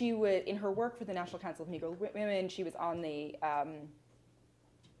when she would, in her work for the National Council of Negro Women, she was on the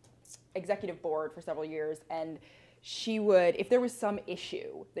executive board for several years, and she would, if there was some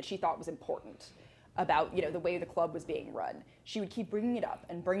issue that she thought was important about, the way the club was being run, she would keep bringing it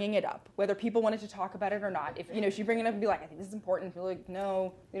up, whether people wanted to talk about it or not. If she'd bring it up and be like, I think this is important, people like,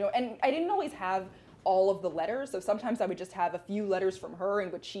 no, and I didn't always have all of the letters, so sometimes I would just have a few letters from her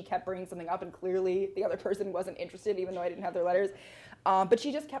in which she kept bringing something up and clearly the other person wasn't interested even though I didn't have their letters, but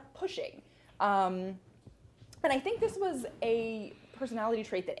she just kept pushing. And I think this was a personality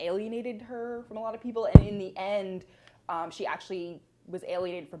trait that alienated her from a lot of people, and in the end, she actually was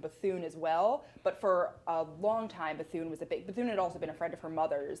alienated from Bethune as well, but for a long time Bethune had also been a friend of her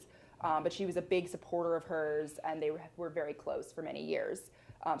mother's, but she was a big supporter of hers, and they were very close for many years.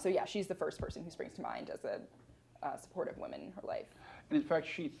 So yeah, she's the first person who springs to mind as a supportive woman in her life. And in fact,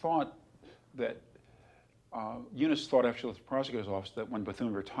 she thought that, Eunice thought after she left the prosecutor's office that when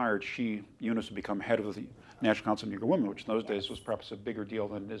Bethune retired, Eunice would become head of the National Council of Negro Women, which in those days was perhaps a bigger deal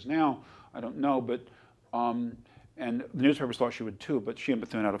than it is now. I don't know, but, and the newspapers thought she would too, but she and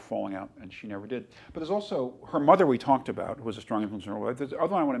Bethune had a falling out, and she never did. But there's also her mother we talked about, who was a strong influence in her life. The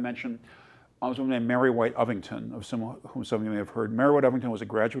other one I want to mention was a woman named Mary White Ovington, of whom some of you may have heard. Mary White Ovington was a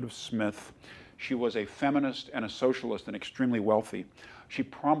graduate of Smith. She was a feminist and a socialist and extremely wealthy. She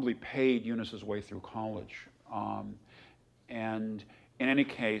probably paid Eunice's way through college. And in any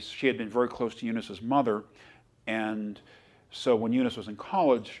case, she had been very close to Eunice's mother, and so when Eunice was in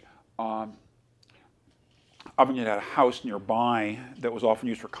college, Ovington had a house nearby that was often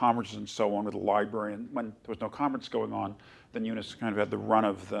used for conferences and so on, with a library, and when there was no conference going on, then Eunice kind of had the run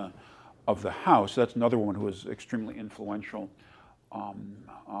of the house. That's another woman who was extremely influential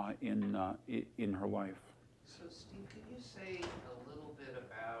in her life. So Steve, can you say a little bit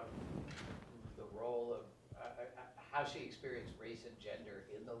about the role of how she experienced race and gender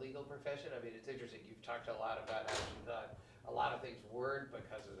in the legal profession? I mean, it's interesting. You've talked a lot about how she thought a lot of things weren't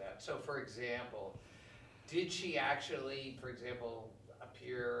because of that. So, for example, did she actually, for example,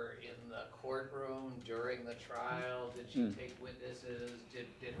 appear in the courtroom during the trial? Did she take witnesses?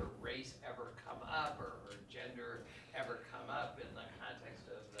 Did her race ever come up, or her gender ever come up in the context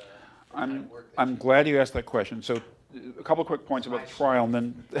of the kind of work that I'm glad you asked that question. So a couple of quick points about the trial,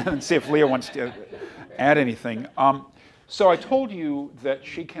 and then see if Leah wants to add anything. So I told you that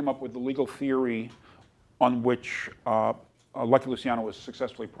she came up with the legal theory on which Lucky Luciano was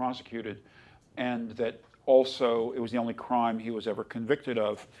successfully prosecuted, and that also it was the only crime he was ever convicted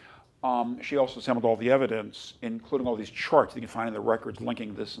of. She also assembled all the evidence, including all these charts that you can find in the records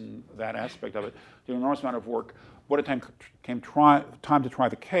linking this and that aspect of it. Did an enormous amount of work. When it came time to try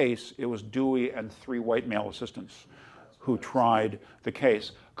the case, it was Dewey and 3 white male assistants who tried the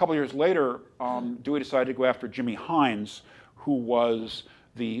case. A couple of years later, Dewey decided to go after Jimmy Hines, who was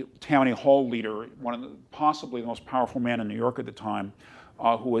the Tammany Hall leader, possibly the most powerful man in New York at the time,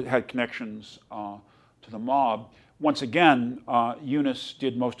 who had connections to the mob. Once again, Eunice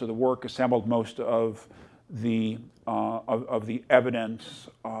did most of the work, assembled most of the evidence,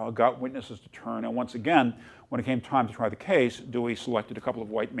 got witnesses to turn, and once again, when it came time to try the case, Dewey selected a couple of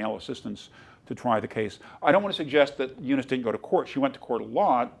white male assistants to try the case. I don't want to suggest that Eunice didn't go to court. She went to court a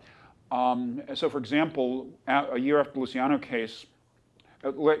lot. So, for example, a year after Luciano's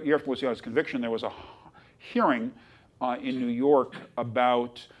conviction, there was a hearing in New York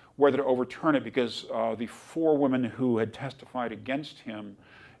about whether to overturn it, because the 4 women who had testified against him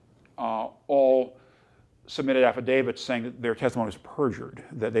all submitted affidavits saying that their testimony was perjured,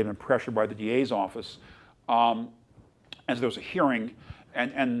 that they'd been pressured by the DA's office. And so there was a hearing,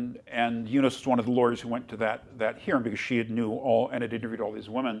 and Eunice was one of the lawyers who went to that hearing because she had knew all and had interviewed all these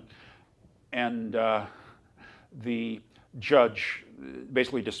women. And the judge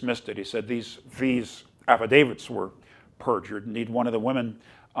basically dismissed it. He said these affidavits were perjured. Indeed, one of the women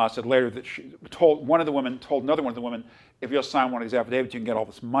said later that one of the women told another one of the women, if you'll sign one of these affidavits, you can get all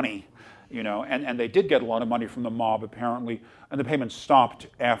this money, and they did get a lot of money from the mob, apparently, and the payment stopped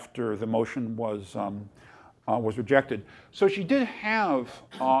after the motion was rejected. So she did have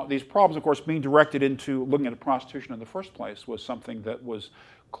these problems. Of course, being directed into looking at prostitution in the first place was something that was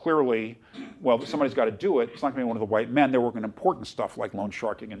clearly, well, somebody's got to do it. It's not going to be one of the white men. They're working on important stuff like loan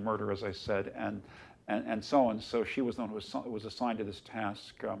sharking and murder, as I said, and so on. So she was the one who was assigned to this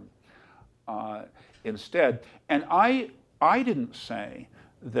task instead. And I didn't say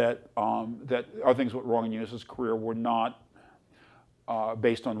that that other things that went wrong in Eunice's career were not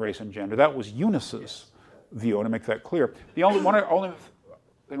based on race and gender. That was Eunice's view. I want to make that clear. The only thing I want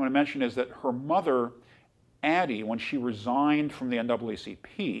to mention is that her mother, Addie, when she resigned from the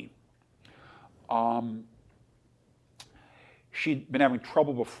NAACP, she'd been having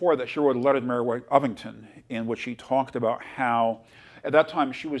trouble before that. She wrote a letter to Mary White Ovington in which she talked about how, at that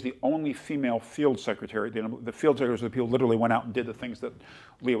time, she was the only female field secretary. The field secretaries of the people literally went out and did the things that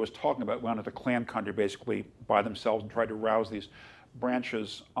Leah was talking about, went into clan country basically by themselves and tried to rouse these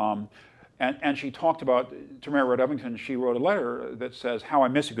branches. And she talked about, to Mary White Ovington, she wrote a letter that says, how I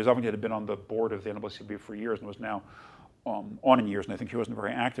miss you, because Ovington had been on the board of the NAACP for years and was now on in years, and I think she wasn't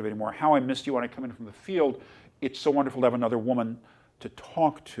very active anymore. How I missed you when I come in from the field. It's so wonderful to have another woman to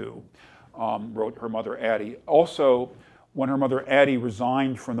talk to, wrote her mother, Addie. Also, when her mother, Addie,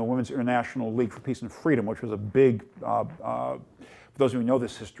 resigned from the Women's International League for Peace and Freedom, which was a big, for those of you who know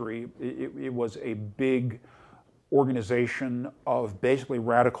this history, it was a big organization of basically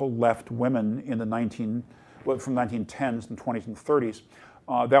radical left women in the from 1910s and 20s and 30s.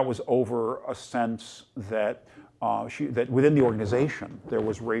 That was over a sense that that within the organization there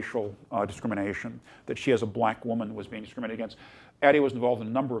was racial discrimination, that she as a black woman was being discriminated against. Addie was involved in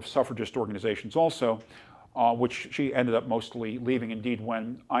a number of suffragist organizations also, which she ended up mostly leaving. Indeed,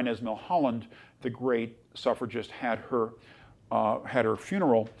 when Inez Milholland, the great suffragist, had her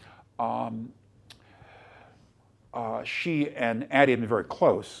funeral, she and Addie had been very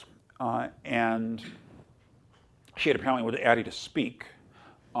close, and she had apparently wanted Addie to speak,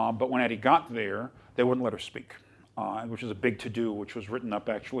 but when Addie got there, they wouldn't let her speak, which was a big to-do, which was written up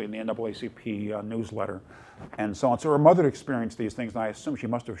actually in the NAACP newsletter, and so on. So her mother experienced these things, and I assume she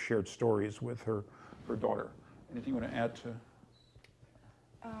must have shared stories with her daughter. Anything you want to add to?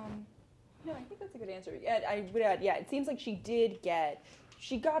 No, I think that's a good answer. I would add, it seems like she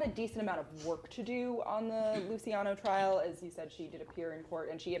got a decent amount of work to do on the Luciano trial. As you said, she did appear in court,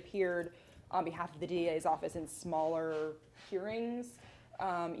 and she appeared on behalf of the DA's office in smaller hearings,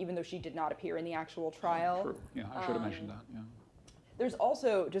 even though she did not appear in the actual trial. True. Yeah, I should have mentioned that. Yeah. There's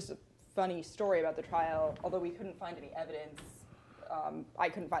also just a funny story about the trial, although we couldn't find any evidence. I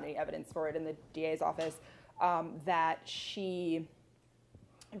couldn't find any evidence for it in the DA's office, that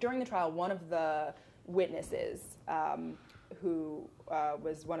during the trial, one of the witnesses, who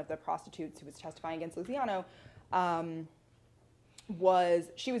was one of the prostitutes who was testifying against Luciano, it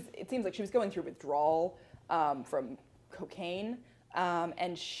seems like she was going through withdrawal from cocaine,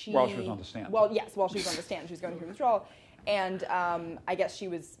 and while she was on the stand. Well, yes, while she was on the stand, she was going through withdrawal, and I guess she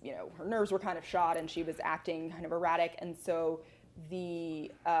was, her nerves were kind of shot, and she was acting kind of erratic, and so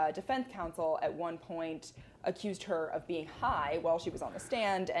the defense counsel at one point accused her of being high while she was on the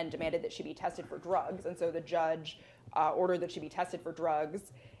stand and demanded that she be tested for drugs, and so the judge ordered that she be tested for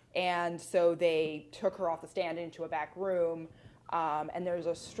drugs, and so they took her off the stand into a back room, and there's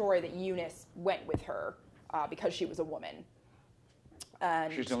a story that Eunice went with her because she was a woman.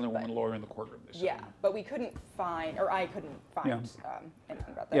 And, she's the only woman lawyer in the courtroom. Yeah, but we couldn't find, or I couldn't find anything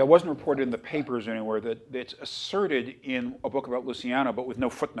about that. Yeah, it wasn't reported in the papers anywhere. That it's asserted in a book about Luciano, but with no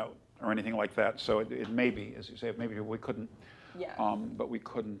footnote or anything like that. So it may be, as you say, maybe we couldn't. Yeah. But we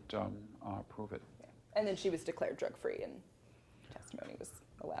couldn't prove it. Yeah. And then she was declared drug-free, and testimony was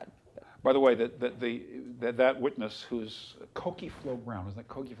allowed. But. By the way, that witness, who's Cokie Flo Brown, isn't that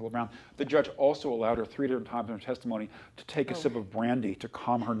Cokie Flo Brown? The judge also allowed her 3 different times in her testimony to take a sip of brandy to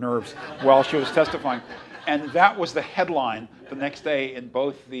calm her nerves while she was testifying. And that was the headline the next day in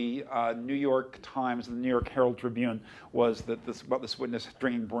both the New York Times and the New York Herald Tribune, was that about this witness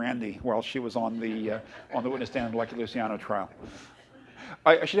drinking brandy while she was on the witness stand in the Lucky Luciano trial.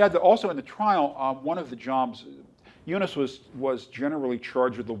 I should add that also in the trial, one of the jobs, Eunice was generally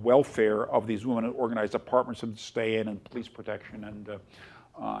charged with the welfare of these women and organized apartments to stay in and police protection and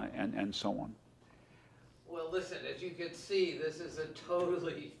so on. Well, listen, as you can see, this is a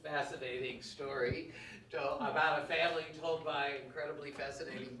totally fascinating story about a family told by incredibly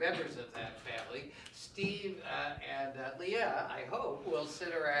fascinating members of that family. Steve and Leah, I hope, will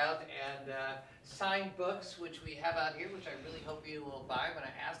sit around and sign books, which we have out here, which I really hope you will buy. I'm going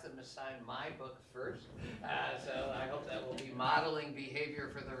to ask them to sign my book first. So I hope that will be modeling behavior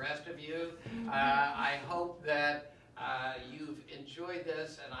for the rest of you. I hope that you've enjoyed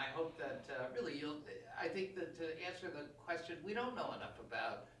this, and I hope that really I think that to answer the question, we don't know enough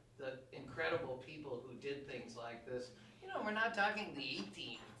about the incredible people who did things like this. We're not talking the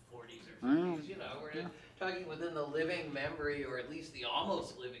 1840s or 50s, we're talking within the living memory, or at least the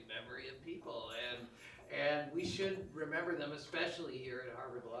almost living memory of people. And we should remember them, especially here at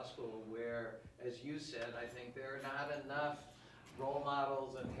Harvard Law School, where, as you said, I think there are not enough role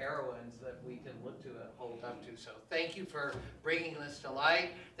models and heroines that we can look to and hold up to. So thank you for bringing this to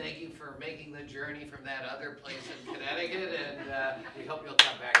light. Thank you for making the journey from that other place in Connecticut, and we hope you'll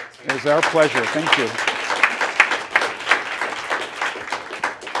come back and see us. It was our pleasure. Thank you.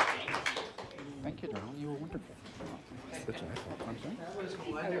 Thank you, darling. You were wonderful. That's excellent. I'm sorry? That was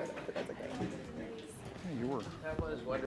wonderful. Yeah, you were. That was wonderful.